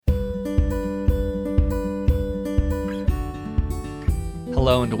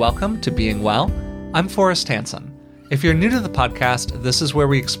Hello and welcome to Being Well. I'm Forrest Hansen. If you're new to the podcast, this is where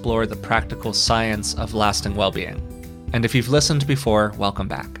we explore the practical science of lasting well-being. And if you've listened before, welcome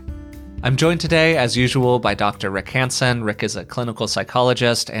back. I'm joined today, as usual, by Dr. Rick Hansen. Rick is a clinical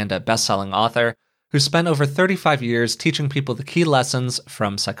psychologist and a best-selling author who spent over 35 years teaching people the key lessons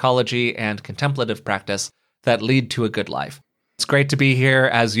from psychology and contemplative practice that lead to a good life. It's great to be here,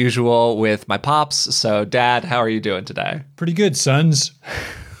 as usual, with my pops. So, Dad, how are you doing today? Pretty good, sons.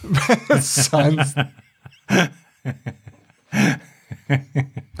 Sons.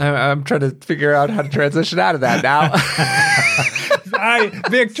 I'm trying to figure out how to transition out of that now.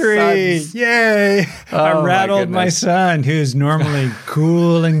 Victory! Sons. Yay! Oh, I rattled my goodness. son, who's normally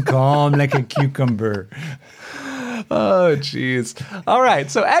cool and calm like a cucumber. Oh, geez. All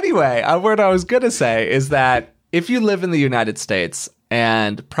right. So anyway, what I was going to say is that if you live in the United States,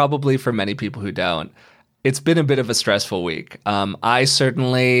 and probably for many people who don't, it's been a bit of a stressful week. I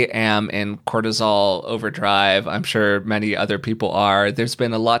certainly am in cortisol overdrive. I'm sure many other people are. There's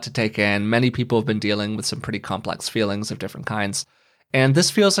been a lot to take in. Many people have been dealing with some pretty complex feelings of different kinds. And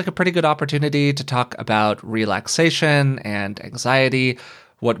this feels like a pretty good opportunity to talk about relaxation and anxiety,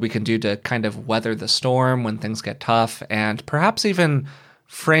 what we can do to kind of weather the storm when things get tough, and perhaps even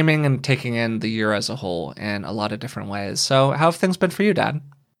framing and taking in the year as a whole in a lot of different ways. So how have things been for you, Dad?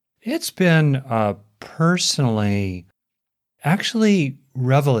 It's been personally actually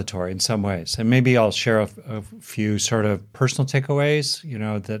revelatory in some ways. And maybe I'll share a few sort of personal takeaways,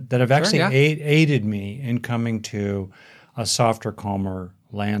 that have actually aided me in coming to a softer, calmer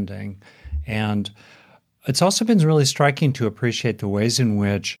landing. And it's also been really striking to appreciate the ways in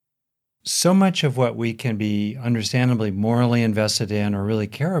which so much of what we can be understandably morally invested in or really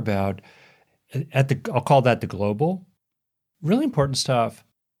care about, I'll call that the global, really important stuff.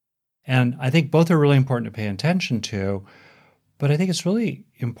 And I think both are really important to pay attention to, but I think it's really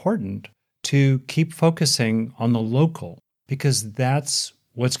important to keep focusing on the local, because that's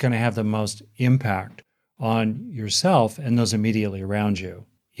what's going to have the most impact on yourself and those immediately around you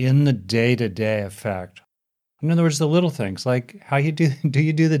in the day-to-day effect. In other words, the little things like how you do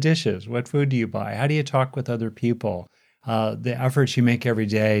you do the dishes? What food do you buy? How do you talk with other people? The efforts you make every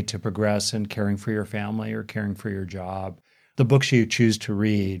day to progress in caring for your family or caring for your job. The books you choose to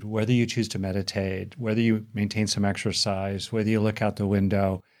read, whether you choose to meditate, whether you maintain some exercise, whether you look out the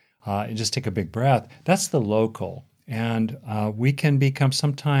window and just take a big breath. That's the local. And we can become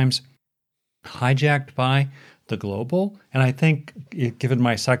sometimes hijacked by the global. And I think, given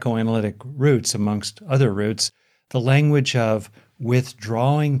my psychoanalytic roots, amongst other roots, the language of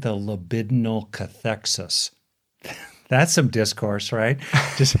withdrawing the libidinal cathexis. That's some discourse, right?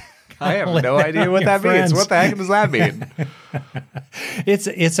 Just I have no idea what that means. What the heck does that mean?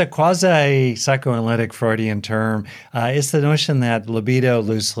 It's a quasi-psychoanalytic Freudian term. It's the notion that libido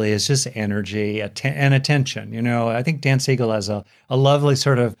loosely is just energy and attention. I think Dan Siegel has a lovely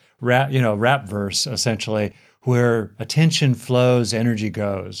sort of rap verse, essentially, where attention flows, energy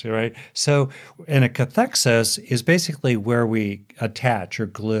goes, right? So, and a cathexis is basically where we attach or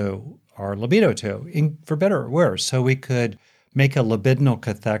glue our libido to, for better or worse. So we could make a libidinal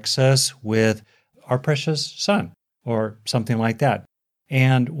cathexis with our precious son or something like that.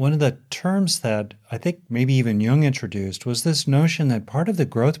 And one of the terms that I think maybe even Jung introduced was this notion that part of the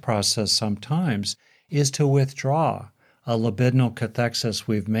growth process sometimes is to withdraw a libidinal cathexis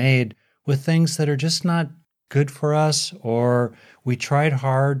we've made with things that are just not good for us, or we tried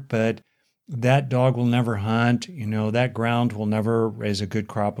hard, but that dog will never hunt, that ground will never raise a good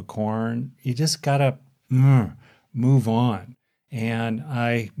crop of corn. You just got to move on. And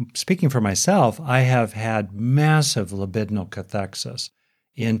speaking for myself, I have had massive libidinal cathexis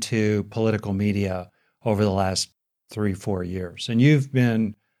into political media over the last 3-4 years. And you've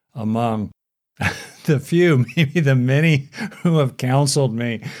been among the few, maybe the many, who have counseled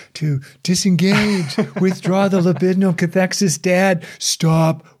me to disengage, withdraw the libidinal cathexis. Dad,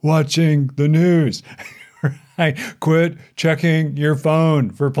 stop watching the news. Right? Quit checking your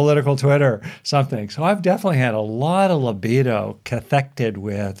phone for political Twitter, something. So I've definitely had a lot of libido cathected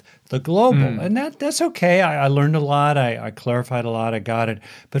with the global. And that's okay. I learned a lot. I clarified a lot. I got it.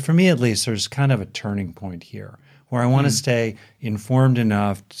 But for me, at least, there's kind of a turning point here where I want to stay informed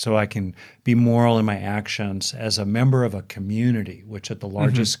enough so I can be moral in my actions as a member of a community, which at the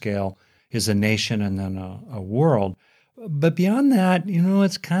largest scale is a nation and then a world. But beyond that,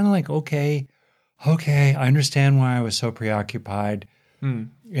 it's kind of like, okay, I understand why I was so preoccupied.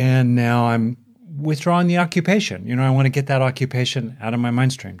 And now I'm withdrawing the occupation. I want to get that occupation out of my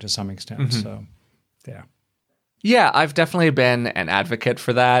mind stream to some extent. So, yeah. Yeah, I've definitely been an advocate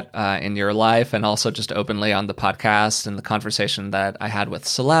for that in your life, and also just openly on the podcast and the conversation that I had with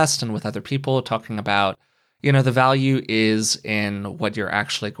Celeste and with other people talking about, the value is in what you're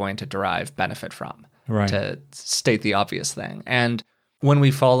actually going to derive benefit from, Right. to state the obvious thing. And when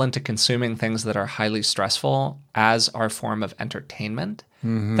we fall into consuming things that are highly stressful as our form of entertainment,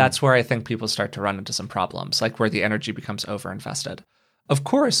 that's where I think people start to run into some problems, like where the energy becomes overinvested. Of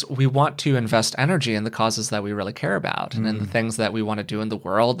course, we want to invest energy in the causes that we really care about and in the things that we want to do in the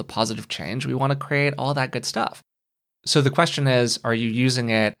world, the positive change. We want to create all that good stuff. So the question is, are you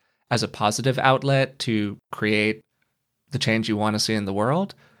using it as a positive outlet to create the change you want to see in the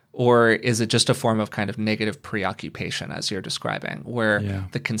world? Or is it just a form of kind of negative preoccupation, as you're describing, where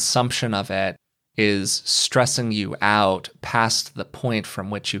the consumption of it is stressing you out past the point from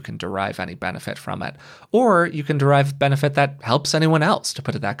which you can derive any benefit from it? Or you can derive benefit that helps anyone else, to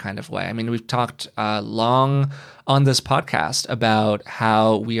put it that kind of way. I mean, we've talked long on this podcast about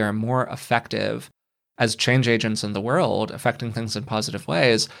how we are more effective as change agents in the world, affecting things in positive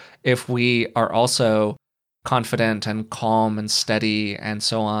ways, if we are also confident and calm and steady and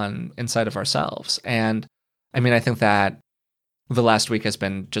so on inside of ourselves. And I mean, I think that the last week has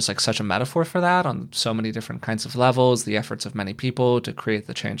been just like such a metaphor for that on so many different kinds of levels, the efforts of many people to create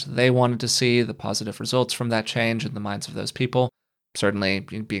the change that they wanted to see, the positive results from that change in the minds of those people, certainly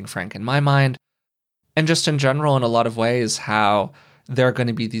being frank in my mind, and just in general, in a lot of ways, how there are going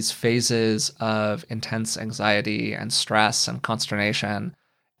to be these phases of intense anxiety and stress and consternation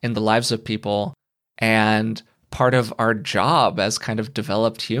in the lives of people. And part of our job as kind of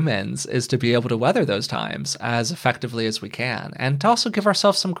developed humans is to be able to weather those times as effectively as we can, and to also give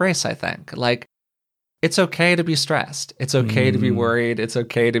ourselves some grace, I think. Like, it's okay to be stressed. It's okay to be worried. It's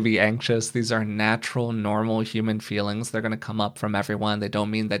okay to be anxious. These are natural, normal human feelings. They're going to come up from everyone. They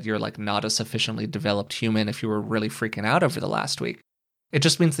don't mean that you're like not a sufficiently developed human if you were really freaking out over the last week. It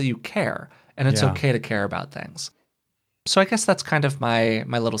just means that you care, and it's okay to care about things. So I guess that's kind of my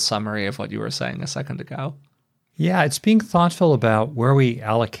little summary of what you were saying a second ago. Yeah, it's being thoughtful about where we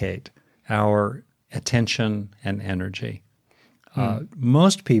allocate our attention and energy.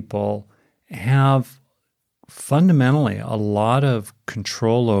 Most people have fundamentally a lot of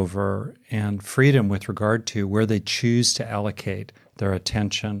control over and freedom with regard to where they choose to allocate their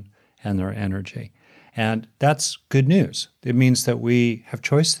attention and their energy. And that's good news. It means that we have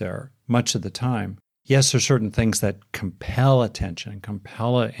choice there much of the time. Yes, there's certain things that compel attention,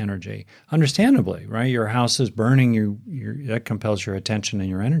 compel energy. Understandably, right? Your house is burning, that compels your attention and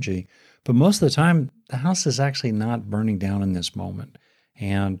your energy. But most of the time, the house is actually not burning down in this moment.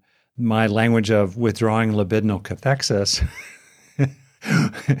 And my language of withdrawing libidinal cathexis,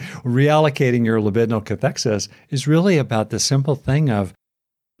 reallocating your libidinal cathexis, is really about the simple thing of,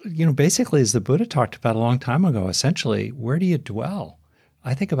 basically, as the Buddha talked about a long time ago, essentially, where do you dwell?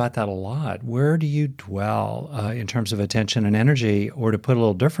 I think about that a lot. Where do you dwell in terms of attention and energy? Or to put it a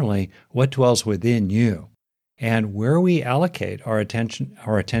little differently, what dwells within you? And where we allocate our attention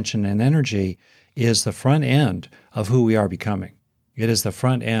and energy is the front end of who we are becoming. It is the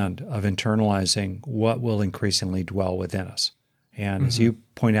front end of internalizing what will increasingly dwell within us. And as you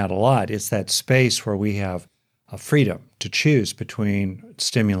point out a lot, it's that space where we have a freedom to choose between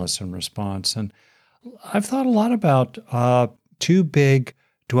stimulus and response. And I've thought a lot about two big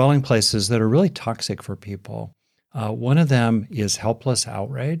dwelling places that are really toxic for people. One of them is helpless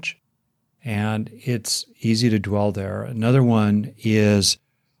outrage, and it's easy to dwell there. Another one is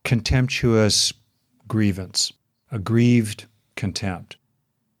contemptuous grievance, aggrieved contempt.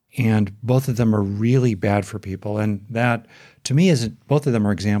 And both of them are really bad for people. And that, to me, both of them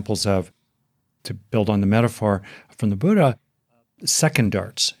are examples of, to build on the metaphor from the Buddha, second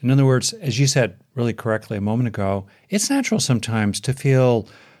darts. In other words, as you said really correctly a moment ago, it's natural sometimes to feel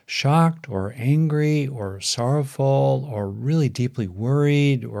shocked or angry or sorrowful or really deeply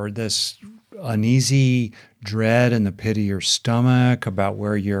worried, or this uneasy dread in the pit of your stomach about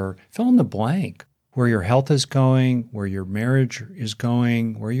where you're, fill in the blank, where your health is going, where your marriage is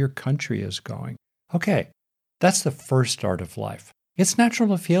going, where your country is going. Okay, that's the first start of life. It's natural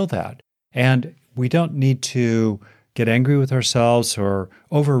to feel that. And we don't need to get angry with ourselves or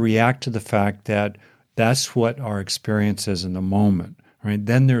overreact to the fact that that's what our experience is in the moment, right?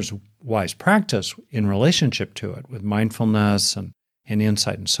 Then there's wise practice in relationship to it with mindfulness and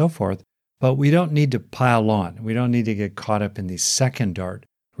insight and so forth. But we don't need to pile on. We don't need to get caught up in these second dart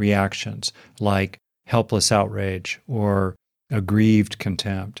reactions like helpless outrage or aggrieved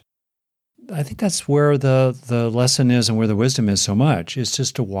contempt. I think that's where the lesson is and where the wisdom is so much, is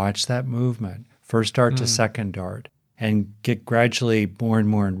just to watch that movement, first dart to second dart, and get gradually more and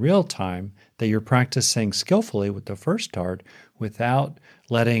more in real time that you're practicing skillfully with the first dart without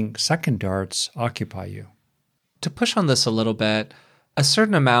letting second darts occupy you. To push on this a little bit, a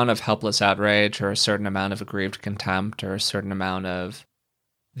certain amount of helpless outrage or a certain amount of aggrieved contempt or a certain amount of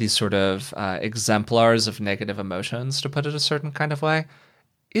these sort of exemplars of negative emotions, to put it a certain kind of way,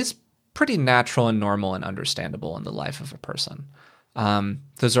 is pretty natural and normal and understandable in the life of a person.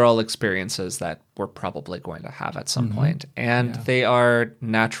 Those are all experiences that we're probably going to have at some point. And they are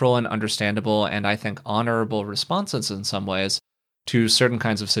natural and understandable and I think honorable responses in some ways to certain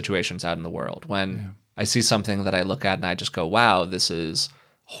kinds of situations out in the world. When I see something that I look at and I just go, wow, this is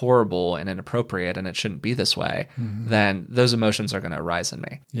horrible and inappropriate and it shouldn't be this way, then those emotions are going to arise in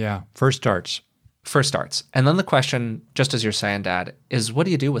me. Yeah. First darts. And then the question, just as you're saying, Dad, is what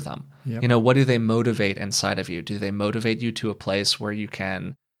do you do with them? Yep. You know, what do they motivate inside of you? Do they motivate you to a place where you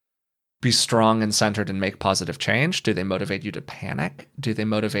can be strong and centered and make positive change? Do they motivate you to panic? Do they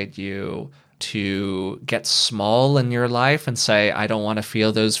motivate you to get small in your life and say, I don't want to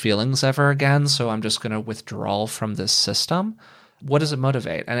feel those feelings ever again, so I'm just going to withdraw from this system? What does it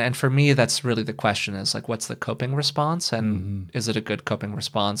motivate? And for me, that's really the question, is like, what's the coping response? And is it a good coping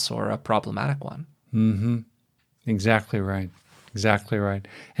response or a problematic one? Mm-hmm. Exactly right. Exactly right.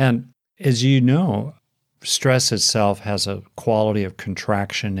 And as you know, stress itself has a quality of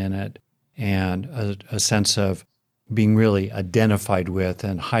contraction in it and a sense of being really identified with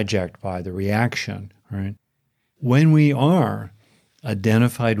and hijacked by the reaction, right? When we are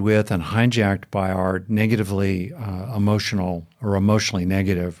identified with and hijacked by our negatively emotional or emotionally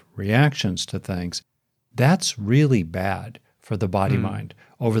negative reactions to things, that's really bad for the body-mind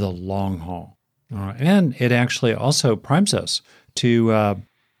over the long haul. And it actually also primes us to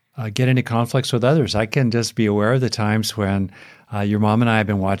get into conflicts with others. I can just be aware of the times when your mom and I have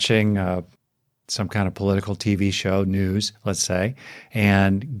been watching some kind of political TV show, news, let's say,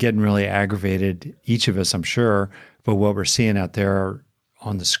 and getting really aggravated, each of us, I'm sure, but what we're seeing out there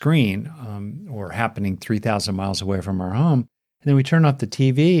on the screen or happening 3,000 miles away from our home. And then we turn off the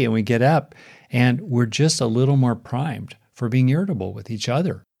TV and we get up and we're just a little more primed for being irritable with each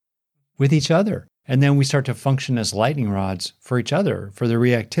other. And then we start to function as lightning rods for each other, for the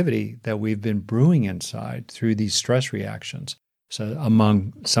reactivity that we've been brewing inside through these stress reactions. So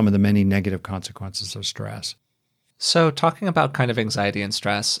among some of the many negative consequences of stress. So talking about kind of anxiety and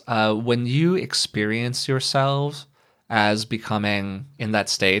stress, when you experience yourselves as becoming in that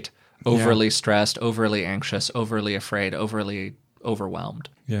state, overly stressed, overly anxious, overly afraid, overly overwhelmed.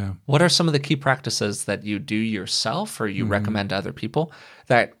 Yeah. What are some of the key practices that you do yourself or you recommend to other people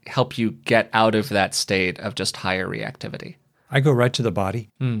that help you get out of that state of just higher reactivity? I go right to the body.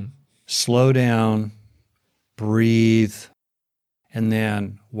 Slow down, breathe, and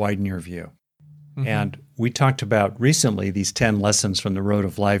then widen your view. And we talked about recently these 10 lessons from the road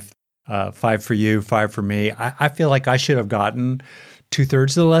of life, 5 for you, 5 for me. I feel like I should have gotten 2/3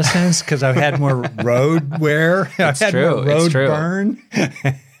 of the lessons because I've had more road wear. I've had more road burn.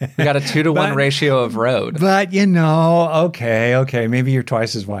 We got a 2-to-1 ratio of road. But, okay, maybe you're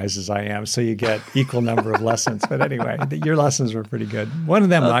twice as wise as I am, so you get equal number of lessons. But anyway, your lessons were pretty good. One of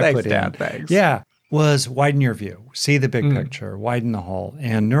them I put in. Thanks. Yeah, was widen your view. See the big picture, widen the whole.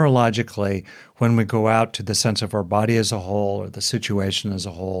 And neurologically, when we go out to the sense of our body as a whole or the situation as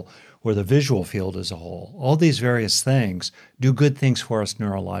a whole or the visual field as a whole, all these various things do good things for us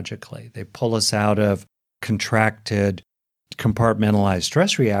neurologically. They pull us out of contracted, compartmentalized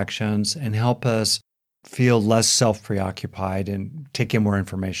stress reactions and help us feel less self-preoccupied and take in more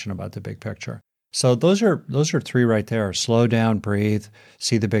information about the big picture. So those are 3 right there. Slow down, breathe,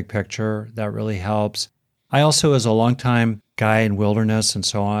 see the big picture. That really helps. I also, as a longtime guy in wilderness and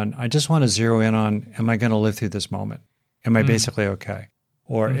so on, I just want to zero in on, am I going to live through this moment? Am I basically okay?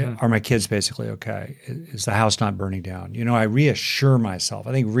 Or are my kids basically okay? Is the house not burning down? I reassure myself.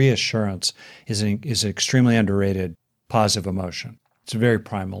 I think reassurance is an extremely underrated positive emotion. It's very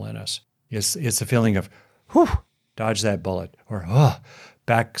primal in us. It's the feeling of, whew, dodge that bullet, or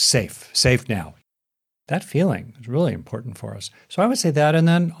back safe now. That feeling is really important for us. So I would say that, and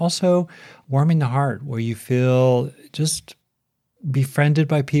then also warming the heart, where you feel just befriended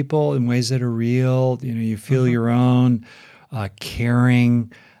by people in ways that are real. You feel your own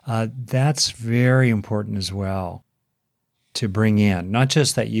caring. That's very important as well to bring in. Not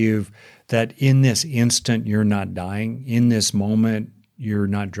just that that in this instant you're not dying, in this moment you're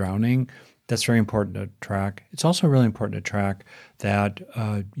not drowning. That's very important to track. It's also really important to track that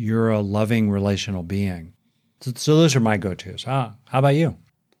you're a loving relational being. So those are my go-tos. How about you?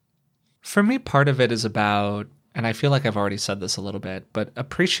 For me, part of it is about, and I feel like I've already said this a little bit, but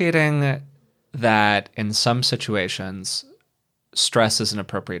appreciating that in some situations, stress is an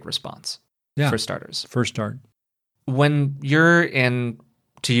appropriate response, for starters. For start. When you're in,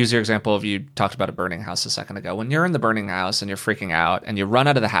 to use your example of, you talked about a burning house a second ago, when you're in the burning house and you're freaking out and you run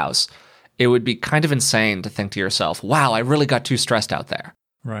out of the house, it would be kind of insane to think to yourself, wow, I really got too stressed out there.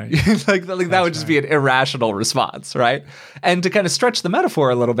 Right. like that would just be an irrational response, right? And to kind of stretch the metaphor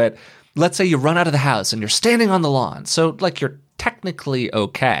a little bit, let's say you run out of the house and you're standing on the lawn. So like you're technically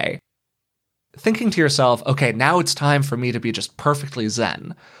okay. Thinking to yourself, okay, now it's time for me to be just perfectly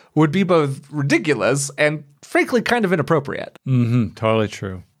zen would be both ridiculous and frankly kind of inappropriate. Totally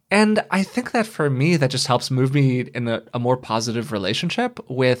true. And I think that for me, that just helps move me in a more positive relationship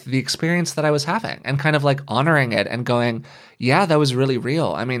with the experience that I was having and kind of like honoring it and going, yeah, that was really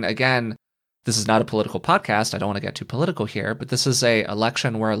real. I mean, again, this is not a political podcast. I don't want to get too political here, but this is a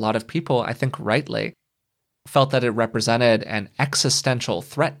election where a lot of people, I think rightly, felt that it represented an existential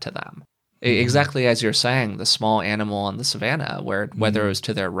threat to them. Exactly as you're saying, the small animal on the savannah, where whether it was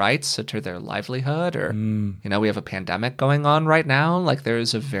to their rights or to their livelihood, or, we have a pandemic going on right now. Like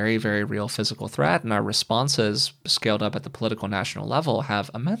there's a very, very real physical threat, and our responses scaled up at the political national level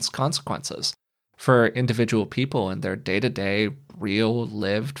have immense consequences for individual people in their day-to-day, real,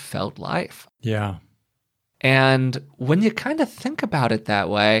 lived, felt life. Yeah. And when you kind of think about it that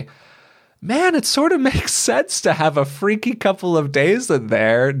way, man, it sort of makes sense to have a freaky couple of days in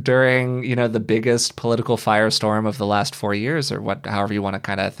there during, the biggest political firestorm of the last 4 years, or however you want to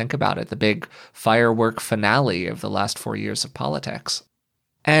kind of think about it, the big firework finale of the last 4 years of politics.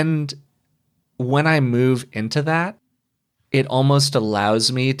 And when I move into that, it almost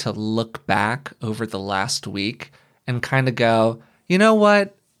allows me to look back over the last week and kind of go, you know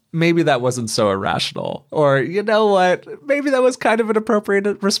what? Maybe that wasn't so irrational. Or, you know what? Maybe that was kind of an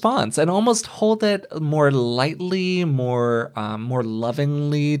appropriate response, and almost hold it more lightly, more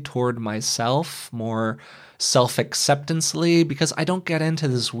lovingly toward myself, more self-acceptancely, because I don't get into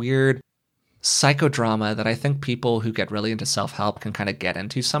this weird psychodrama that I think people who get really into self-help can kind of get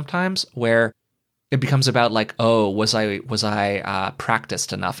into sometimes, where it becomes about like, oh, was I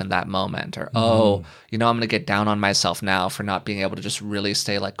practiced enough in that moment? Or, I'm going to get down on myself now for not being able to just really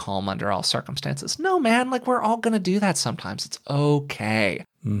stay like calm under all circumstances. No, man, like we're all going to do that sometimes. It's okay.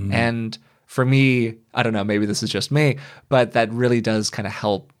 And for me, I don't know, maybe this is just me, but that really does kind of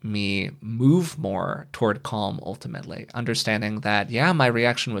help me move more toward calm ultimately. Understanding that, yeah, my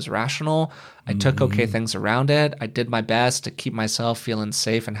reaction was rational. I took okay things around it. I did my best to keep myself feeling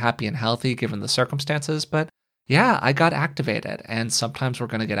safe and happy and healthy given the circumstances. But yeah, I got activated. And sometimes we're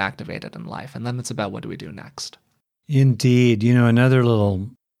going to get activated in life. And then it's about what do we do next? Indeed. Another little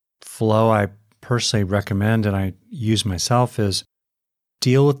flow I personally recommend and I use myself is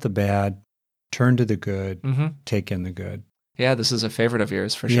deal with the bad, turn to the good, take in the good. Yeah, this is a favorite of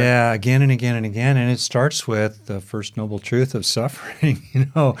yours for sure. Yeah, again and again and again. And it starts with the first noble truth of suffering.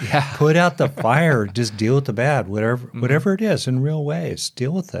 Put out the fire, just deal with the bad, whatever it is in real ways,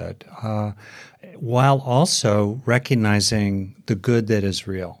 deal with it. While also recognizing the good that is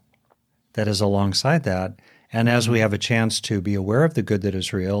real, that is alongside that. And as we have a chance to be aware of the good that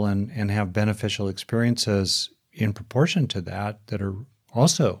is real and have beneficial experiences in proportion to that are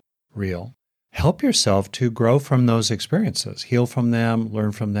also real, help yourself to grow from those experiences, heal from them,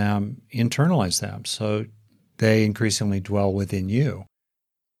 learn from them, internalize them so they increasingly dwell within you.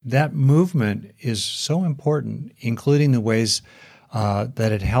 That movement is so important, including the ways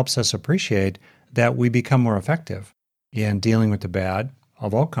that it helps us appreciate that we become more effective in dealing with the bad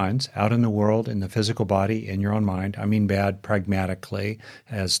of all kinds out in the world, in the physical body, in your own mind. I mean bad pragmatically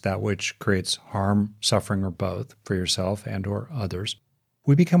as that which creates harm, suffering, or both for yourself and or others.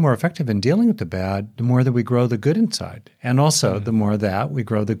 We become more effective in dealing with the bad the more that we grow the good inside. And also the more that we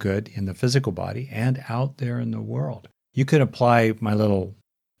grow the good in the physical body and out there in the world. You could apply my little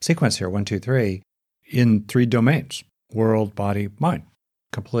sequence here, 1, 2, 3, in 3 domains: world, body, mind.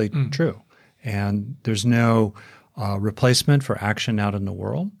 Completely true. And there's no replacement for action out in the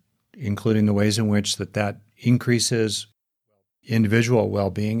world, including the ways in which that increases individual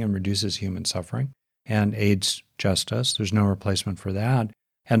well-being and reduces human suffering and aids justice. There's no replacement for that.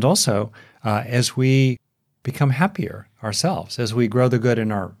 And also, as we become happier ourselves, as we grow the good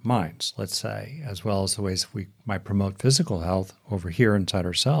in our minds, let's say, as well as the ways we might promote physical health over here inside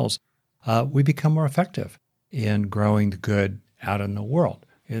ourselves, we become more effective in growing the good out in the world.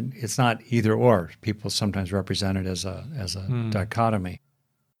 It's not either or. People sometimes represent it as a dichotomy.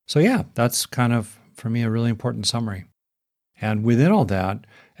 So yeah, that's kind of, for me, a really important summary. And within all that,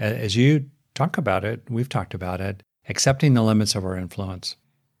 as you talk about it, we've talked about it, accepting the limits of our influence.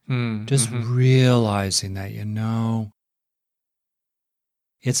 Just realizing that,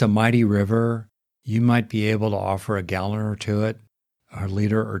 it's a mighty river you might be able to offer a gallon or two it, a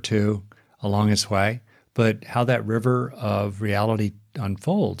liter or two along its way. But how that river of reality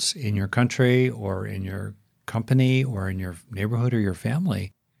unfolds in your country or in your company or in your neighborhood or your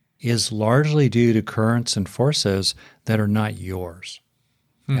family is largely due to currents and forces that are not yours.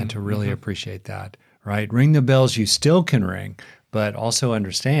 And to really appreciate that, right? Ring the bells you still can ring, but also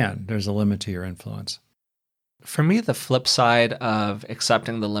understand there's a limit to your influence. For me, the flip side of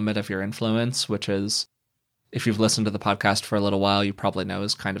accepting the limit of your influence, which is, if you've listened to the podcast for a little while, you probably know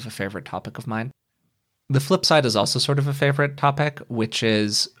is kind of a favorite topic of mine. The flip side is also sort of a favorite topic, which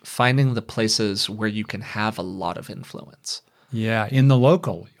is finding the places where you can have a lot of influence. Yeah, in the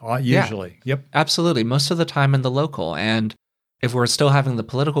local, usually. Yeah, yep. Absolutely. Most of the time in the local. And if we're still having the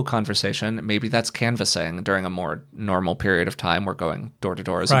political conversation, maybe that's canvassing during a more normal period of time. We're going door to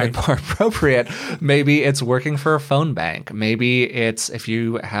door is a bit more appropriate. Maybe it's working for a phone bank. Maybe it's, if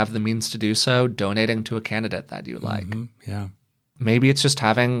you have the means to do so, donating to a candidate that you like. Yeah. Maybe it's just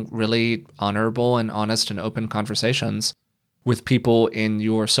having really honorable and honest and open conversations with people in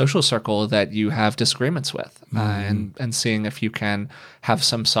your social circle that you have disagreements with, and seeing if you can have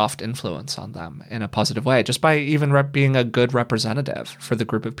some soft influence on them in a positive way, just by even being a good representative for the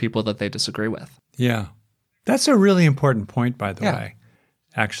group of people that they disagree with. Yeah. That's a really important point, by the way,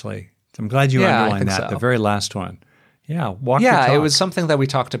 actually. I'm glad you underlined that, the very last one. Yeah, walk your talk. It was something that we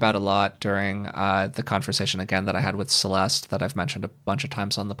talked about a lot during the conversation, again, that I had with Celeste that I've mentioned a bunch of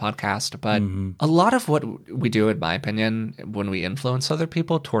times on the podcast. But a lot of what we do, in my opinion, when we influence other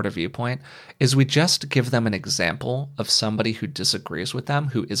people toward a viewpoint, is we just give them an example of somebody who disagrees with them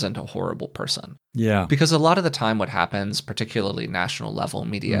who isn't a horrible person. Yeah. Because a lot of the time what happens, particularly national level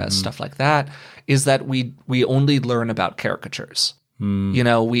media, stuff like that, is that we only learn about caricatures. You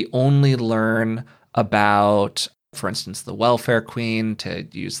know, we only learn about, for instance, the welfare queen, to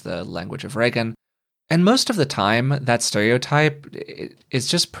use the language of Reagan. And most of the time, that stereotype is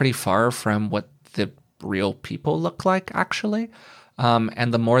just pretty far from what the real people look like, actually.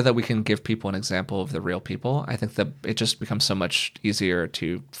 And the more that we can give people an example of the real people, I think that it just becomes so much easier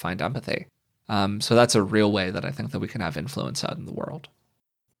to find empathy. So that's a real way that I think that we can have influence out in the world.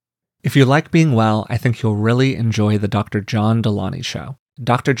 If you like being well, I think you'll really enjoy the Dr. John Delony Show.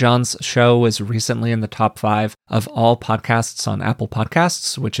 Dr. John's show was recently in the top 5 of all podcasts on Apple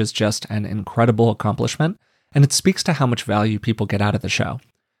Podcasts, which is just an incredible accomplishment, and it speaks to how much value people get out of the show.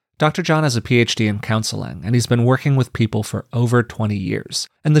 Dr. John has a PhD in counseling, and he's been working with people for over 20 years.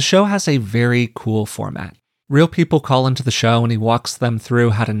 And the show has a very cool format. Real people call into the show, and he walks them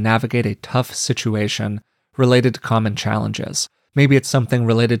through how to navigate a tough situation related to common challenges. Maybe it's something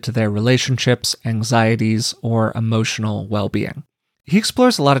related to their relationships, anxieties, or emotional well-being. He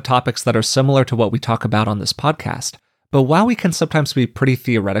explores a lot of topics that are similar to what we talk about on this podcast, but while we can sometimes be pretty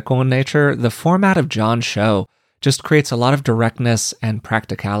theoretical in nature, the format of John's show just creates a lot of directness and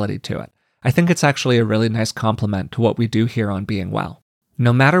practicality to it. I think it's actually a really nice complement to what we do here on Being Well.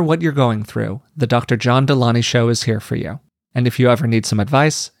 No matter what you're going through, the Dr. John Delony Show is here for you. And if you ever need some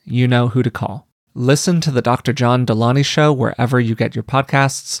advice, you know who to call. Listen to the Dr. John Delony Show wherever you get your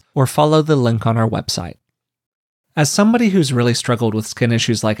podcasts, or follow the link on our website. As somebody who's really struggled with skin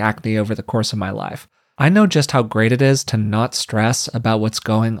issues like acne over the course of my life, I know just how great it is to not stress about what's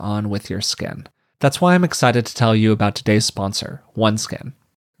going on with your skin. That's why I'm excited to tell you about today's sponsor, OneSkin.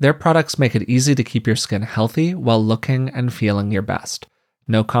 Their products make it easy to keep your skin healthy while looking and feeling your best.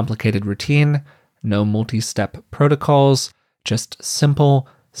 No complicated routine, no multi-step protocols, just simple,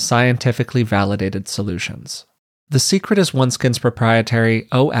 scientifically validated solutions. The secret is OneSkin's proprietary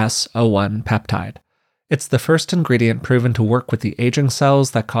OS01 peptide. It's the first ingredient proven to work with the aging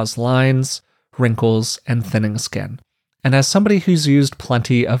cells that cause lines, wrinkles, and thinning skin. And as somebody who's used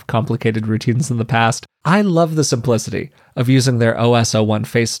plenty of complicated routines in the past, I love the simplicity of using their OS01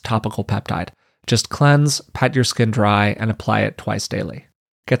 face topical peptide. Just cleanse, pat your skin dry, and apply it twice daily.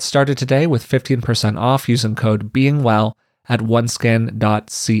 Get started today with 15% off using code BEINGWELL at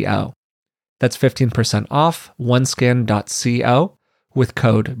oneskin.co. That's 15% off oneskin.co with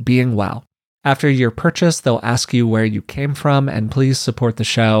code BEINGWELL. After your purchase, they'll ask you where you came from, and please support the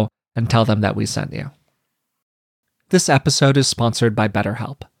show and tell them that we sent you. This episode is sponsored by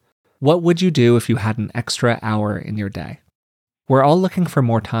BetterHelp. What would you do if you had an extra hour in your day? We're all looking for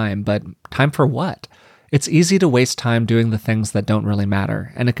more time, but time for what? It's easy to waste time doing the things that don't really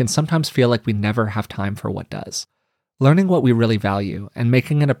matter, and it can sometimes feel like we never have time for what does. Learning what we really value and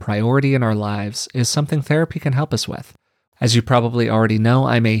making it a priority in our lives is something therapy can help us with. As you probably already know,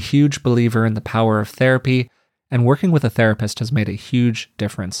 I'm a huge believer in the power of therapy, and working with a therapist has made a huge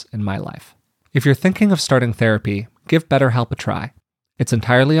difference in my life. If you're thinking of starting therapy, give BetterHelp a try. It's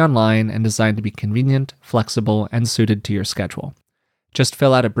entirely online and designed to be convenient, flexible, and suited to your schedule. Just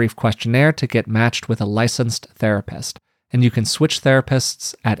fill out a brief questionnaire to get matched with a licensed therapist, and you can switch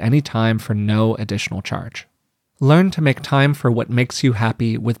therapists at any time for no additional charge. Learn to make time for what makes you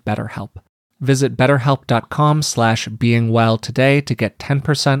happy with BetterHelp. Visit betterhelp.com/beingwell today to get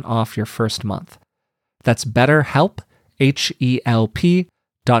 10% off your first month. That's BetterHelp,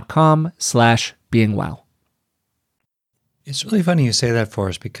 HELP.com/beingwell. It's really funny you say that,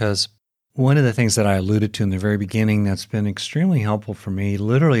 Forrest, because one of the things that I alluded to in the very beginning that's been extremely helpful for me,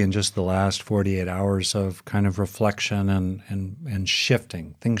 literally in just the last 48 hours of kind of reflection and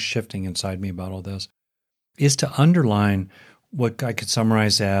shifting, things shifting inside me about all this, is to underline what I could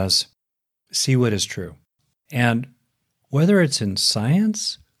summarize as see what is true. And whether it's in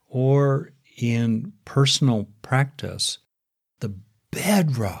science or in personal practice, the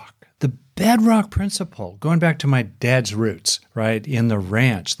bedrock principle, going back to my dad's roots, right, in the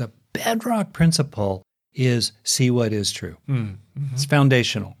ranch, the bedrock principle is see what is true. Mm-hmm. It's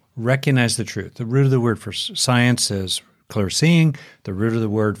foundational. Recognize the truth. The root of the word for science is clear seeing. The root of the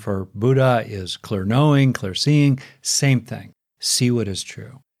word for Buddha is clear knowing, clear seeing. Same thing. See what is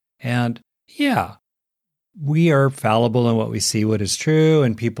true. And yeah, we are fallible in what we see what is true,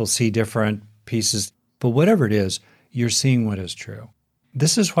 and people see different pieces. But whatever it is, you're seeing what is true.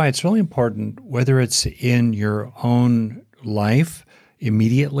 This is why it's really important, whether it's in your own life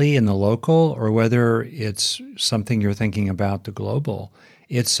immediately in the local or whether it's something you're thinking about the global.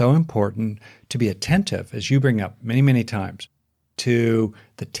 It's so important to be attentive, as you bring up many, many times, to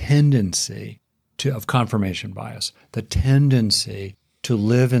the tendency of confirmation bias, the tendency to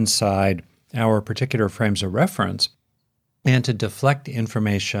live inside our particular frames of reference and to deflect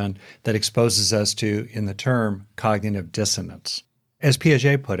information that exposes us to, in the term, cognitive dissonance. As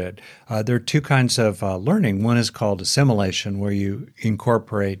Piaget put it, there are two kinds of learning. One is called assimilation, where you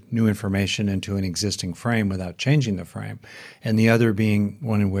incorporate new information into an existing frame without changing the frame, and the other being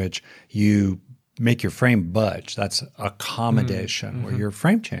one in which you make your frame budge. That's accommodation, where your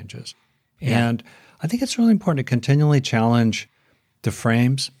frame changes. Yeah. And I think it's really important to continually challenge the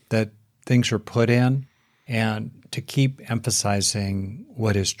frames that things are put in and to keep emphasizing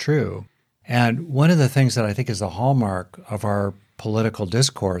what is true. And one of the things that I think is the hallmark of our political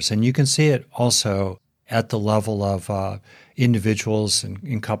discourse, and you can see it also at the level of individuals and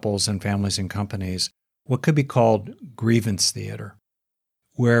in couples and families and companies, what could be called grievance theater,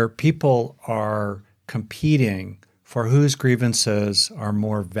 where people are competing for whose grievances are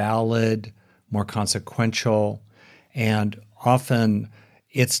more valid, more consequential, and often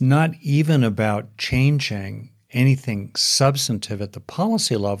it's not even about changing anything substantive at the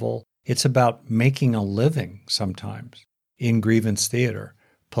policy level. It's about making a living sometimes in grievance theater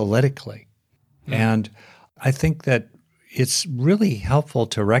politically. And I think that it's really helpful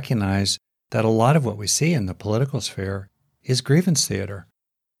to recognize that a lot of what we see in the political sphere is grievance theater.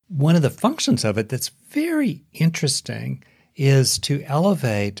 One of the functions of it that's very interesting is to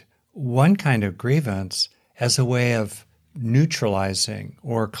elevate one kind of grievance as a way of neutralizing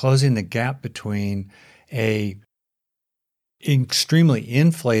or closing the gap between a extremely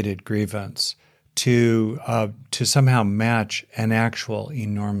inflated grievance to somehow match an actual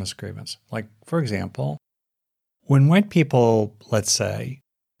enormous grievance. Like, for example, when white people, let's say,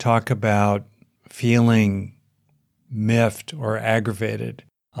 talk about feeling miffed or aggravated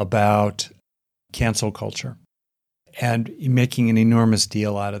about cancel culture and making an enormous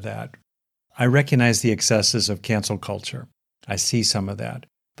deal out of that, I recognize the excesses of cancel culture. I see some of that.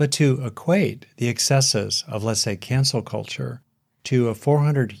 But to equate the excesses of, let's say, cancel culture to a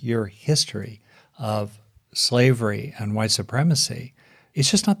 400-year history of slavery and white supremacy, it's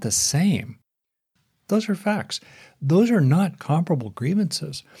just not the same. Those are facts. Those are not comparable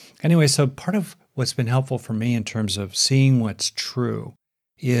grievances. Anyway, so part of what's been helpful for me in terms of seeing what's true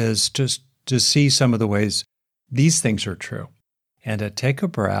is just to see some of the ways these things are true and to take a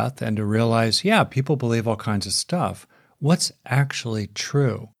breath and to realize, yeah, people believe all kinds of stuff. What's actually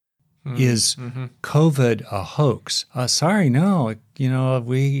true? Is COVID a hoax? Sorry, no.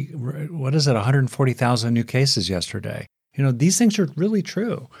 What is it, 140,000 new cases yesterday? These things are really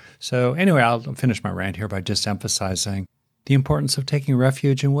true. So anyway, I'll finish my rant here by just emphasizing the importance of taking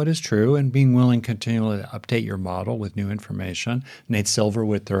refuge in what is true and being willing continually to update your model with new information. Nate Silver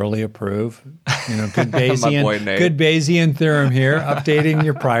would thoroughly approve. Good Bayesian theorem here, updating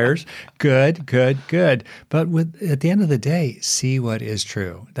your priors. Good. But at the end of the day, see what is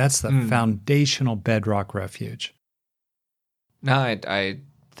true. That's the foundational bedrock refuge. No, I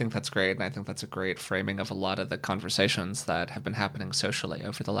think that's great. And I think that's a great framing of a lot of the conversations that have been happening socially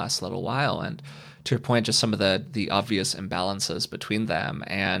over the last little while. And to your point, just some of the obvious imbalances between them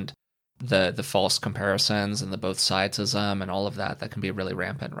and the false comparisons and the both sidesism and all of that can be really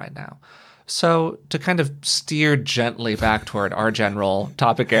rampant right now. So to kind of steer gently back toward our general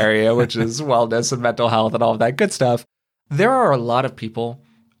topic area, which is wellness and mental health and all of that good stuff, there are a lot of people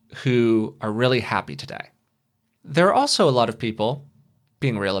who are really happy today. There are also a lot of people,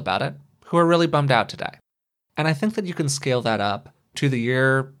 being real about it, who are really bummed out today. And I think that you can scale that up to the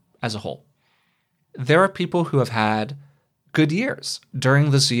year as a whole. There are people who have had good years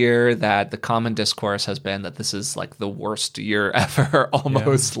during this year that the common discourse has been that this is like the worst year ever,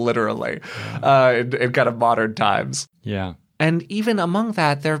 almost literally, in kind of modern times. Yeah. And even among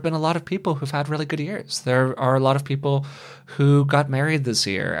that, there have been a lot of people who've had really good years. There are a lot of people who got married this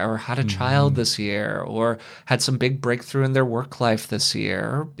year or had a child this year or had some big breakthrough in their work life this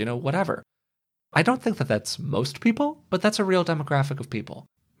year, or, whatever. I don't think that that's most people, but that's a real demographic of people.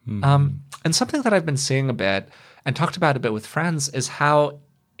 And something that I've been seeing a bit and talked about a bit with friends is how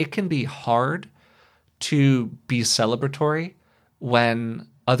it can be hard to be celebratory when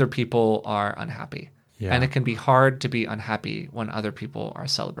other people are unhappy. Yeah. And it can be hard to be unhappy when other people are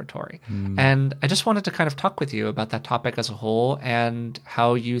celebratory. And I just wanted to kind of talk with you about that topic as a whole and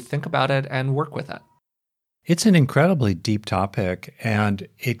how you think about it and work with it. It's an incredibly deep topic, and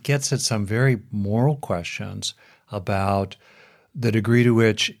it gets at some very moral questions about the degree to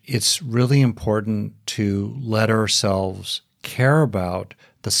which it's really important to let ourselves care about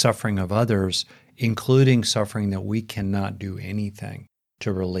the suffering of others, including suffering that we cannot do anything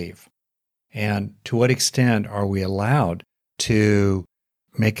to relieve. And to what extent are we allowed to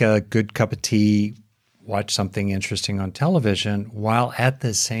make a good cup of tea, watch something interesting on television, while at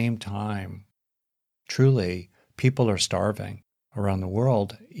the same time, truly, people are starving around the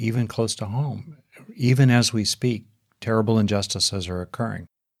world, even close to home. Even as we speak, terrible injustices are occurring.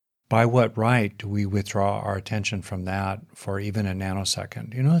 By what right do we withdraw our attention from that for even a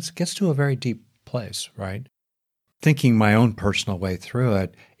nanosecond? It gets to a very deep place, right? Thinking my own personal way through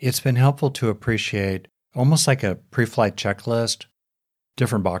it, it's been helpful to appreciate almost like a pre-flight checklist,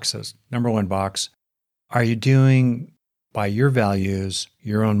 different boxes. Number one box, are you doing, by your values,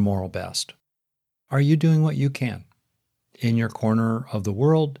 your own moral best? Are you doing what you can in your corner of the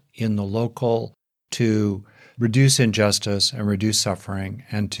world, in the local, to reduce injustice and reduce suffering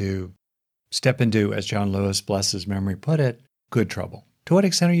and to step into, as John Lewis, bless his memory, put it, good trouble? To what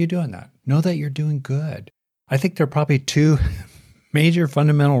extent are you doing that? Know that you're doing good. I think there are probably two major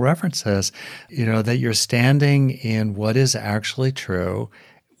fundamental references, that you're standing in what is actually true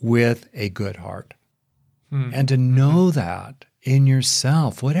with a good heart. And to know that in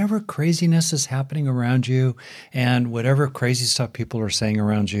yourself, whatever craziness is happening around you and whatever crazy stuff people are saying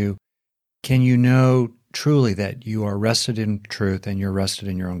around you, can you know truly that you are rested in truth and you're rested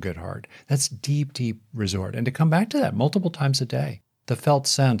in your own good heart? That's deep, deep resort. And to come back to that multiple times a day, the felt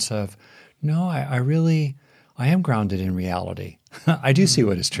sense of, no, I am grounded in reality. I do see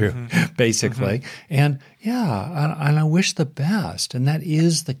what is true, basically. And and I wish the best. And that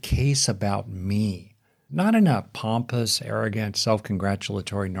is the case about me, not in a pompous, arrogant,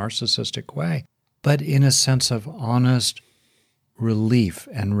 self-congratulatory, narcissistic way, but in a sense of honest relief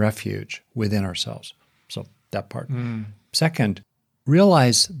and refuge within ourselves. So that part. Second,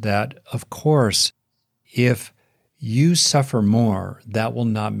 realize that, of course, if you suffer more, that will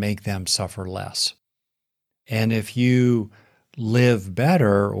not make them suffer less. And if you live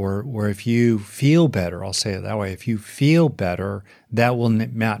better or if you feel better, I'll say it that way, if you feel better, that will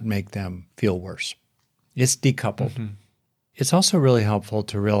not make them feel worse. It's decoupled. It's also really helpful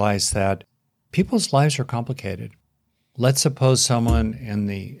to realize that people's lives are complicated. Let's suppose someone in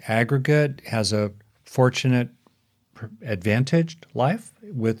the aggregate has a fortunate, advantaged life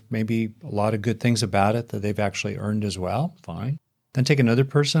with maybe a lot of good things about it that they've actually earned as well. Fine. Then take another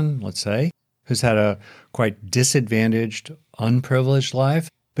person, let's say, who's had a quite disadvantaged, unprivileged life.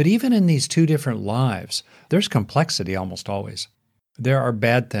 But even in these two different lives, there's complexity almost always. There are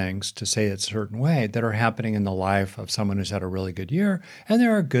bad things, to say it a certain way, that are happening in the life of someone who's had a really good year, and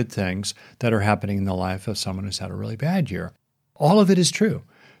there are good things that are happening in the life of someone who's had a really bad year. All of it is true.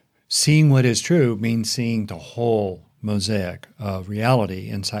 Seeing what is true means seeing the whole mosaic of reality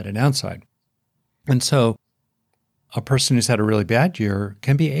inside and outside. And so a person who's had a really bad year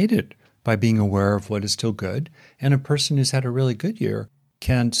can be aided by being aware of what is still good, and a person who's had a really good year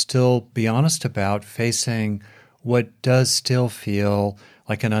can still be honest about facing what does still feel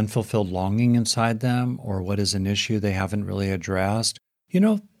like an unfulfilled longing inside them, or what is an issue they haven't really addressed.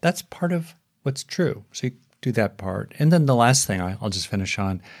 That's part of what's true. So you do that part. And then the last thing I'll just finish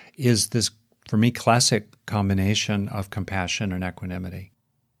on is this, for me, classic combination of compassion and equanimity.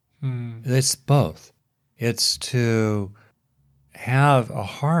 It's both. It's to have a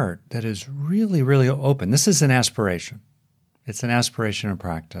heart that is really, really open. This is an aspiration. It's an aspiration in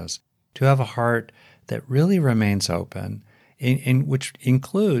practice. To have a heart that really remains open, in which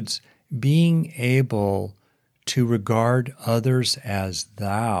includes being able to regard others as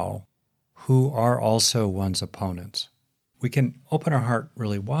thou, who are also one's opponents. We can open our heart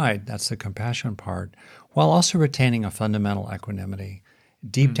really wide, that's the compassion part, while also retaining a fundamental equanimity.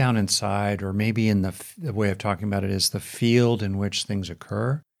 Deep down inside, or maybe in the way of talking about it is the field in which things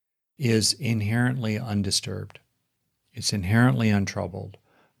occur, is inherently undisturbed. It's inherently untroubled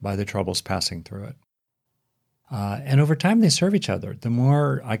by the troubles passing through it. And over time, they serve each other. The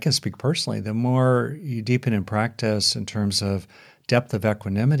more, I can speak personally, the more you deepen in practice in terms of depth of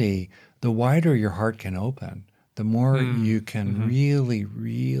equanimity, the wider your heart can open, the more you can really,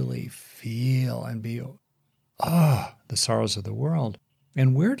 really feel and be, the sorrows of the world.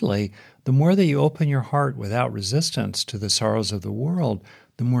 And weirdly, the more that you open your heart without resistance to the sorrows of the world,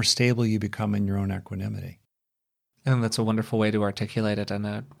 the more stable you become in your own equanimity. And that's a wonderful way to articulate it, and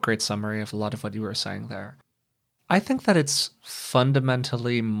a great summary of a lot of what you were saying there. I think that it's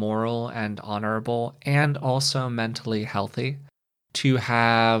fundamentally moral and honorable, and also mentally healthy, to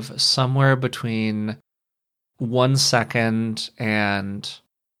have somewhere between 1 second and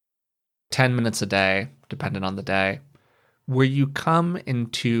 10 minutes a day, depending on the day, where you come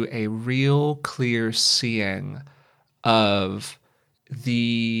into a real clear seeing of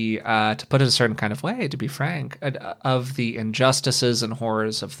the, to put it a certain kind of way, to be frank, of the injustices and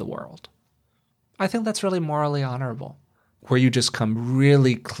horrors of the world. I think that's really morally honorable, where you just come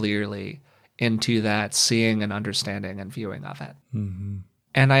really clearly into that seeing and understanding and viewing of it.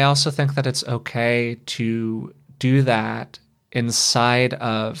 And I also think that it's okay to do that inside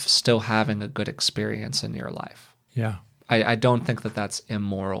of still having a good experience in your life. Yeah. I don't think that that's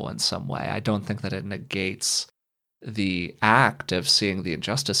immoral in some way. I don't think that it negates the act of seeing the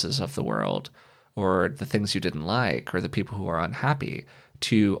injustices of the world, or the things you didn't like, or the people who are unhappy,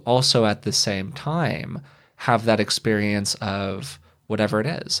 to also at the same time have that experience of whatever it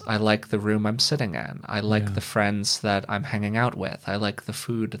is. I like the room I'm sitting in. I like the friends that I'm hanging out with. I like the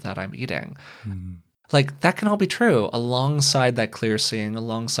food that I'm eating. Like, that can all be true alongside that clear seeing,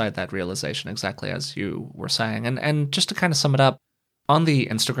 alongside that realization, exactly as you were saying. And just to kind of sum it up, on the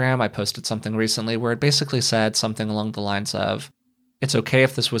Instagram, I posted something recently where it basically said something along the lines of, it's okay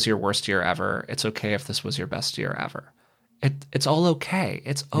if this was your worst year ever. It's okay if this was your best year ever. It's all okay.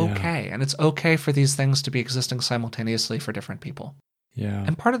 It's okay. And it's okay for these things to be existing simultaneously for different people. Yeah.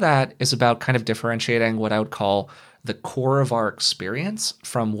 And part of that is about kind of differentiating what I would call the core of our experience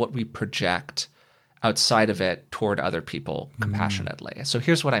from what we project outside of it toward other people compassionately. So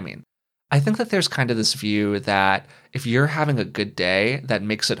here's what I mean. I think that there's kind of this view that if you're having a good day, that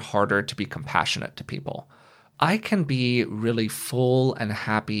makes it harder to be compassionate to people. I can be really full and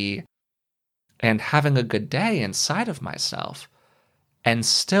happy and having a good day inside of myself and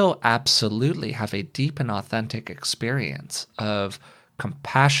still absolutely have a deep and authentic experience of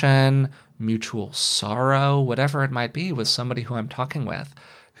compassion, mutual sorrow, whatever it might be, with somebody who I'm talking with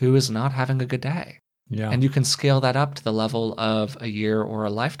who is not having a good day. Yeah. And you can scale that up to the level of a year or a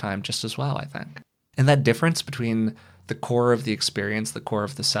lifetime just as well, I think. And that difference between the core of the experience, the core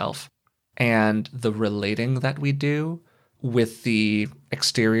of the self, and the relating that we do with the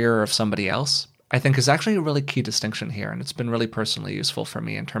exterior of somebody else, I think is actually a really key distinction here. And it's been really personally useful for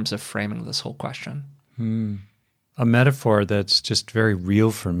me in terms of framing this whole question. A metaphor that's just very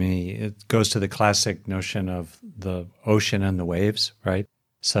real for me, it goes to the classic notion of the ocean and the waves, right?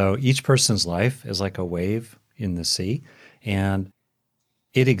 So each person's life is like a wave in the sea, and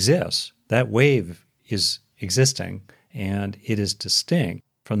it exists. That wave is existing, and it is distinct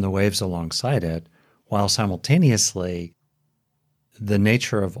from the waves alongside it, while simultaneously the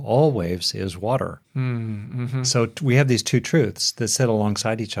nature of all waves is water. So we have these two truths that sit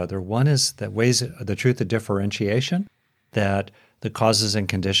alongside each other. One is that the truth of differentiation, that the causes and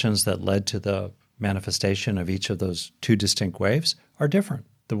conditions that led to the manifestation of each of those two distinct waves are different.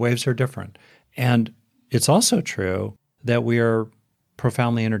 The waves are different. And it's also true that we are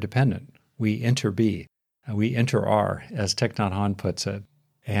profoundly interdependent. We inter-be, we inter-are, as Thich Nhat Hanh puts it.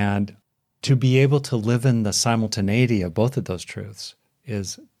 And to be able to live in the simultaneity of both of those truths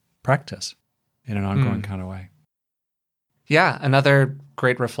is practice in an ongoing kind of way. Yeah, another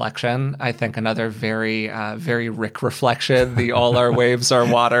great reflection. I think another very Rick reflection. The all our waves are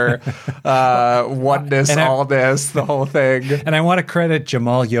water, oneness, And I- allness, the whole thing. And I want to credit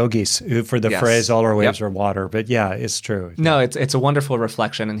Jamal Yogis for the Yes. phrase "all our waves Yep. are water." But yeah, it's true. No, it's a wonderful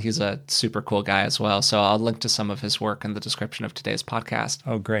reflection, and he's a super cool guy as well. So I'll link to some of his work in the description of today's podcast.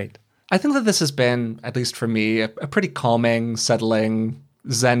 Oh, great. I think that this has been, at least for me, a pretty calming, settling,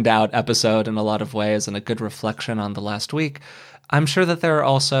 zened out episode in a lot of ways, and a good reflection on the last week. I'm sure that there are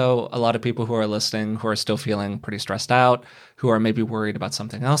also a lot of people who are listening who are still feeling pretty stressed out, who are maybe worried about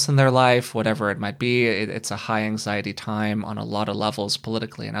something else in their life, whatever it might be. It's a high anxiety time on a lot of levels,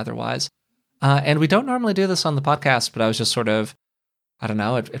 politically and otherwise. And we don't normally do this on the podcast, but I was just sort of, I don't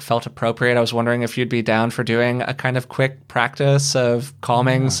know, it felt appropriate. I was wondering if you'd be down for doing a kind of quick practice of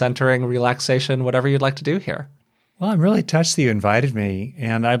calming, centering, relaxation, whatever you'd like to do here. Well, I'm really touched that you invited me,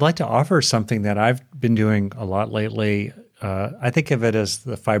 and I'd like to offer something that I've been doing a lot lately. I think of it as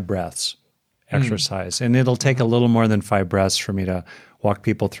the 5 breaths exercise, and it'll take a little more than 5 breaths for me to walk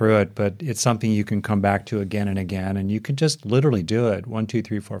people through it, but it's something you can come back to again and again, and you can just literally do it 1, 2,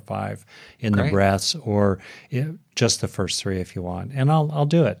 3, 4, 5 in the Great. breaths, or just the first 3 if you want. And I'll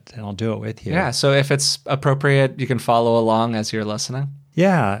do it, and I'll do it with you. Yeah, so if it's appropriate, you can follow along as you're listening.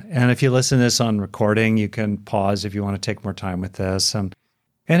 Yeah, and if you listen to this on recording, you can pause if you want to take more time with this. And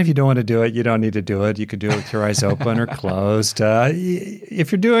if you don't want to do it, you don't need to do it. You could do it with your eyes open or closed.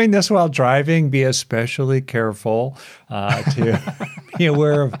 If you're doing this while driving, be especially careful to be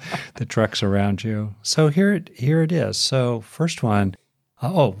aware of the trucks around you. So here it is. So first one,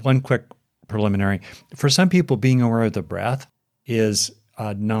 one quick preliminary. For some people, being aware of the breath is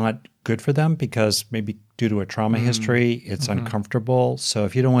not good for them because maybe due to a trauma history, it's uncomfortable. So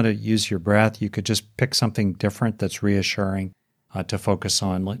if you don't want to use your breath, you could just pick something different that's reassuring to focus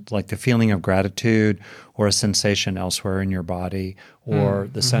on, like the feeling of gratitude or a sensation elsewhere in your body or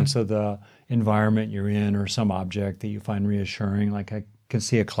the sense of the environment you're in or some object that you find reassuring. Like I can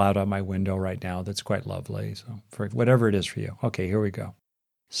see a cloud out my window right now that's quite lovely. So for whatever it is for you. Okay, here we go.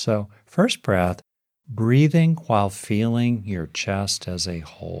 So first breath, breathing while feeling your chest as a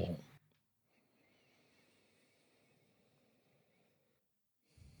whole.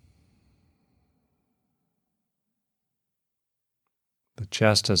 The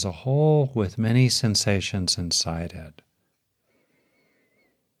chest as a whole with many sensations inside it.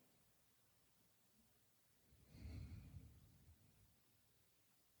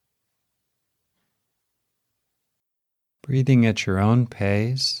 Breathing at your own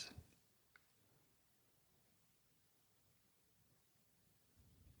pace.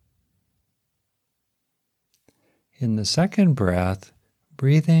 In the second breath,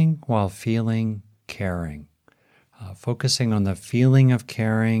 breathing while feeling caring. Focusing on the feeling of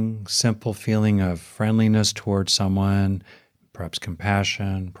caring, simple feeling of friendliness towards someone, perhaps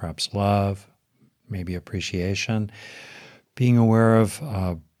compassion, perhaps love, maybe appreciation. Being aware of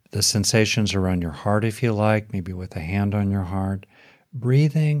the sensations around your heart, if you like, maybe with a hand on your heart.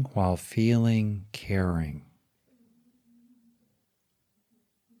 Breathing while feeling caring.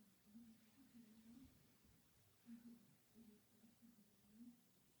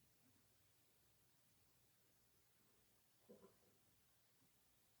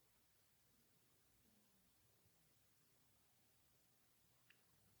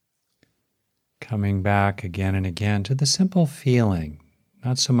 Coming back again and again to the simple feeling,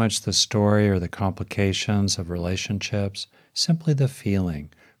 not so much the story or the complications of relationships, simply the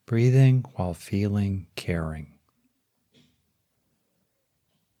feeling, breathing while feeling caring.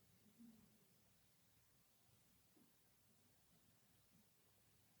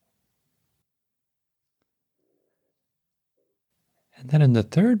 And then in the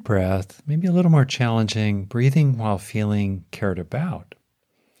third breath, maybe a little more challenging, breathing while feeling cared about.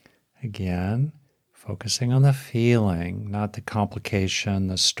 Again, focusing on the feeling, not the complication,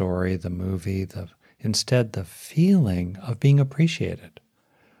 the story, the movie, instead the feeling of being appreciated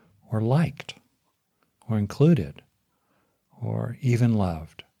or liked or included or even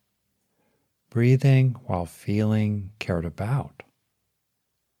loved. Breathing while feeling cared about.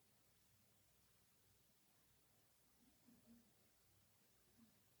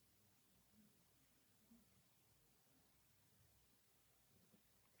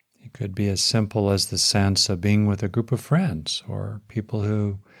 It could be as simple as the sense of being with a group of friends or people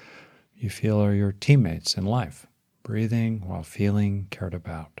who you feel are your teammates in life. Breathing while feeling cared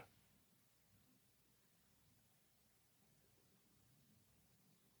about.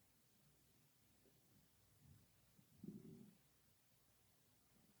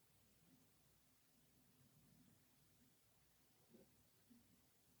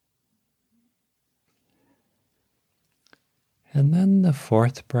 And then the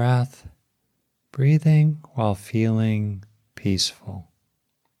fourth breath, breathing while feeling peaceful,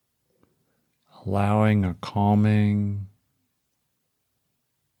 allowing a calming,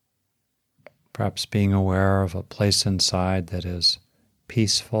 perhaps being aware of a place inside that is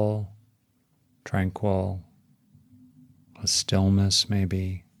peaceful, tranquil, a stillness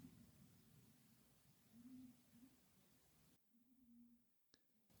maybe.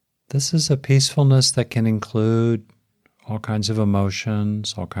 This is a peacefulness that can include all kinds of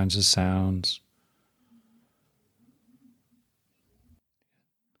emotions, all kinds of sounds.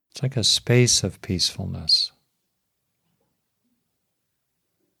 It's like a space of peacefulness.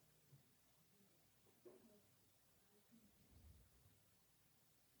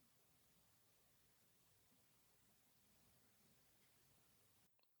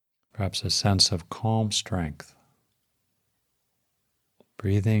 Perhaps a sense of calm strength.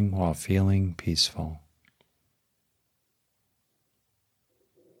 Breathing while feeling peaceful.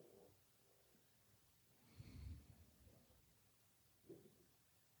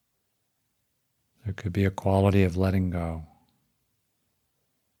 There could be a quality of letting go.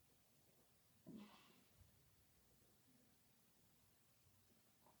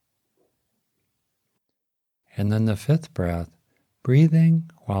 And then the fifth breath, breathing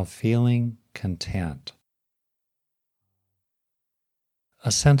while feeling content.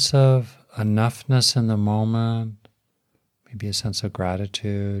 A sense of enoughness in the moment, maybe a sense of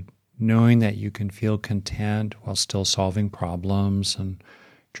gratitude, knowing that you can feel content while still solving problems and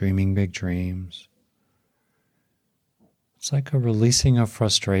dreaming big dreams. It's like a releasing of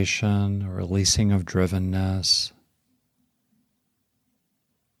frustration, a releasing of drivenness,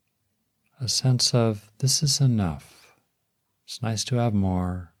 a sense of this is enough. It's nice to have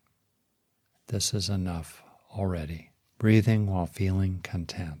more. This is enough already. Breathing while feeling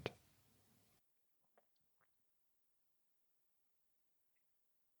content.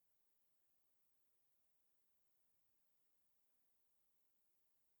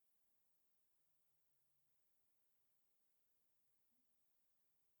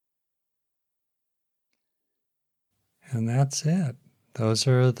 And that's it. Those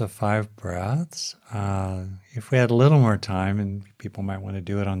are the 5 breaths. If we had a little more time, and people might want to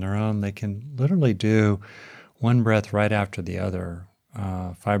do it on their own, they can literally do one breath right after the other,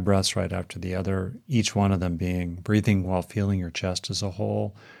 5 breaths right after the other, each one of them being breathing while feeling your chest as a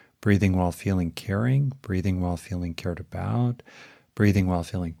whole, breathing while feeling caring, breathing while feeling cared about, breathing while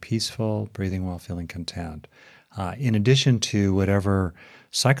feeling peaceful, breathing while feeling content. In addition to whatever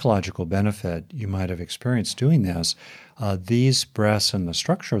psychological benefit you might have experienced doing this, these breaths and the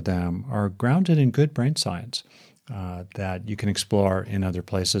structure of them are grounded in good brain science that you can explore in other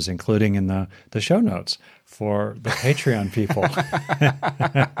places, including in the show notes for the Patreon people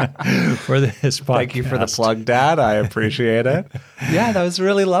for this podcast. Thank you for the plug, Dad. I appreciate it. Yeah, that was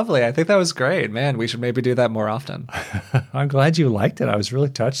really lovely. I think that was great. Man, we should maybe do that more often. I'm glad you liked it. I was really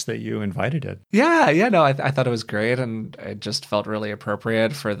touched that you invited it. Yeah, no, I thought it was great, and it just felt really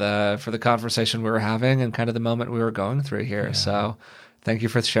appropriate for the conversation we were having and kind of the moment we were going through here. Yeah. So thank you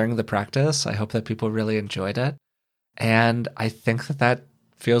for sharing the practice. I hope that people really enjoyed it. And I think that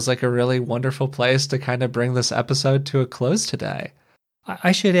feels like a really wonderful place to kind of bring this episode to a close today.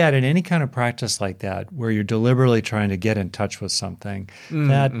 I should add, in any kind of practice like that, where you're deliberately trying to get in touch with something,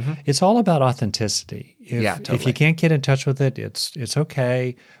 that it's all about authenticity. If you can't get in touch with it, it's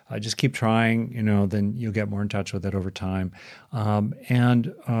okay. Just keep trying, then you'll get more in touch with it over time.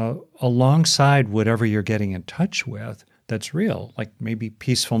 And alongside whatever you're getting in touch with, that's real, like maybe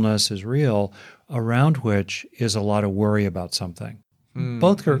peacefulness is real, around which is a lot of worry about something.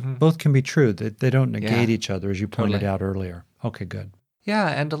 Both can be true. They don't negate each other, as you pointed out earlier. Okay, good. Yeah,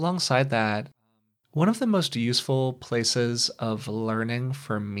 and alongside that, one of the most useful places of learning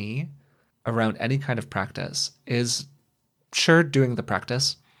for me around any kind of practice is, sure, doing the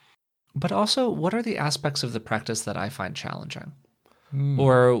practice, but also what are the aspects of the practice that I find challenging?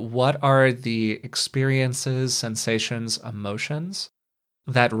 Or what are the experiences, sensations, emotions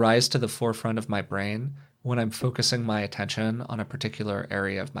that rise to the forefront of my brain when I'm focusing my attention on a particular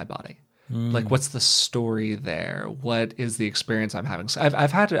area of my body? Like, what's the story there? What is the experience I'm having? So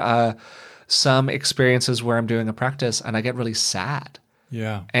I've had some experiences where I'm doing a practice and I get really sad.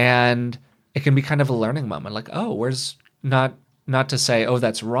 Yeah. And it can be kind of a learning moment. Like, oh, where's not to say, oh,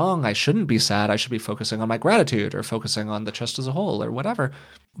 that's wrong, I shouldn't be sad, I should be focusing on my gratitude or focusing on the chest as a whole or whatever.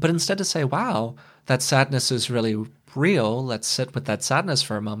 But instead to say, wow, that sadness is really real. Let's sit with that sadness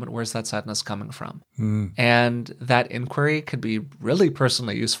for a moment. Where's that sadness coming from? And that inquiry could be really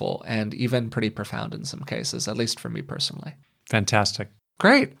personally useful and even pretty profound in some cases, at least for me personally. Fantastic.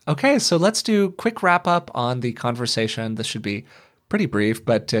 Great. Okay, so let's do a quick wrap up on the conversation. This should be pretty brief,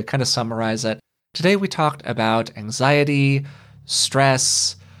 but to kind of summarize it, today we talked about anxiety,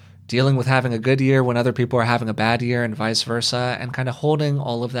 stress, dealing with having a good year when other people are having a bad year and vice versa, and kind of holding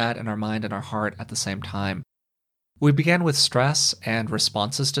all of that in our mind and our heart at the same time. We began with stress and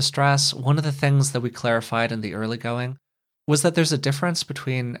responses to stress. One of the things that we clarified in the early going was that there's a difference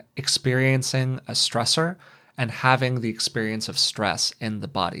between experiencing a stressor and having the experience of stress in the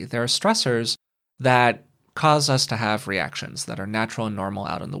body. There are stressors that cause us to have reactions that are natural and normal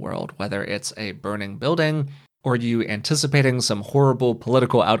out in the world, whether it's a burning building or you anticipating some horrible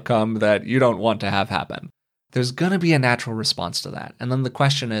political outcome that you don't want to have happen. There's going to be a natural response to that. And then the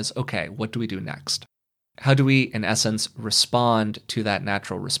question is, okay, what do we do next? How do we, in essence, respond to that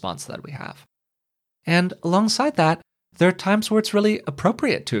natural response that we have? And alongside that, there are times where it's really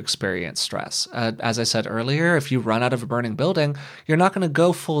appropriate to experience stress. As I said earlier, if you run out of a burning building, you're not going to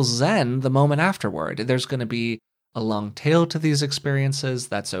go full zen the moment afterward. There's going to be a long tail to these experiences.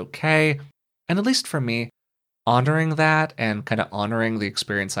 That's okay. And at least for me, honoring that and kind of honoring the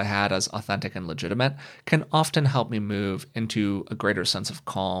experience I had as authentic and legitimate can often help me move into a greater sense of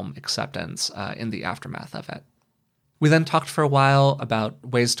calm, acceptance in the aftermath of it. We then talked for a while about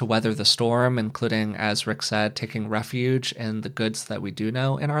ways to weather the storm, including, as Rick said, taking refuge in the goods that we do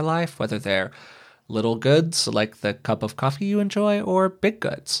know in our life, whether they're little goods like the cup of coffee you enjoy or big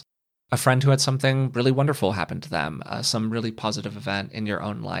goods. A friend who had something really wonderful happen to them, some really positive event in your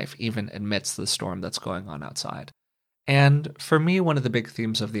own life, even amidst the storm that's going on outside. And for me, one of the big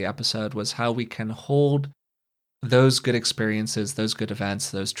themes of the episode was how we can hold those good experiences, those good events,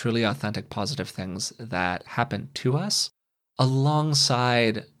 those truly authentic, positive things that happen to us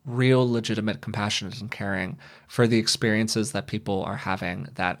alongside real, legitimate, compassionate, and caring for the experiences that people are having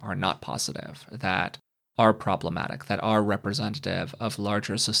that are not positive, that are problematic, that are representative of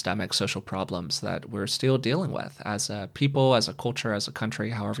larger systemic social problems that we're still dealing with as a people, as a culture, as a country,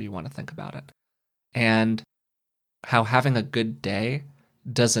 however you want to think about it. And how having a good day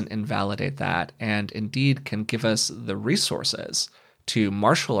doesn't invalidate that, and indeed can give us the resources to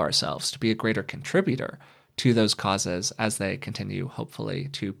marshal ourselves to be a greater contributor to those causes as they continue, hopefully,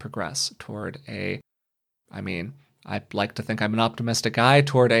 to progress toward I'd like to think I'm an optimistic guy,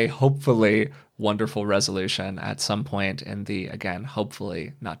 toward a hopefully wonderful resolution at some point in the, again,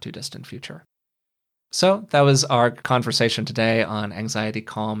 hopefully not too distant future. So that was our conversation today on anxiety,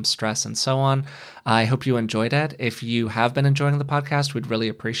 calm, stress, and so on. I hope you enjoyed it. If you have been enjoying the podcast, we'd really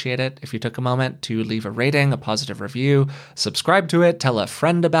appreciate it if you took a moment to leave a rating, a positive review, subscribe to it, tell a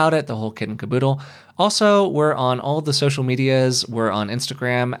friend about it, the whole kit and caboodle. Also, we're on all the social medias. We're on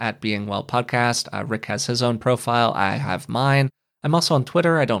Instagram at Being Well Podcast. Rick has his own profile. I have mine. I'm also on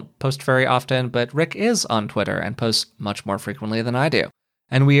Twitter. I don't post very often, but Rick is on Twitter and posts much more frequently than I do.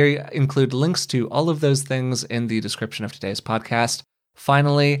 And we include links to all of those things in the description of today's podcast.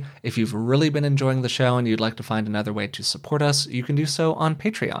 Finally, if you've really been enjoying the show and you'd like to find another way to support us, you can do so on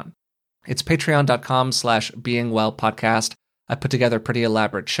Patreon. It's patreon.com/beingwellpodcast. I put together pretty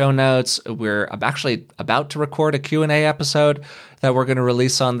elaborate show notes. We're actually about to record a Q&A episode that we're going to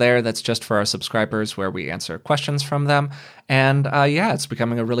release on there that's just for our subscribers, where we answer questions from them. And it's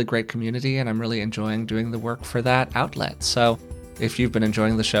becoming a really great community, and I'm really enjoying doing the work for that outlet. So if you've been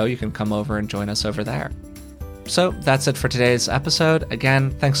enjoying the show, you can come over and join us over there. So that's it for today's episode. Again,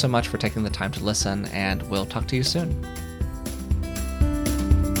 thanks so much for taking the time to listen, and we'll talk to you soon.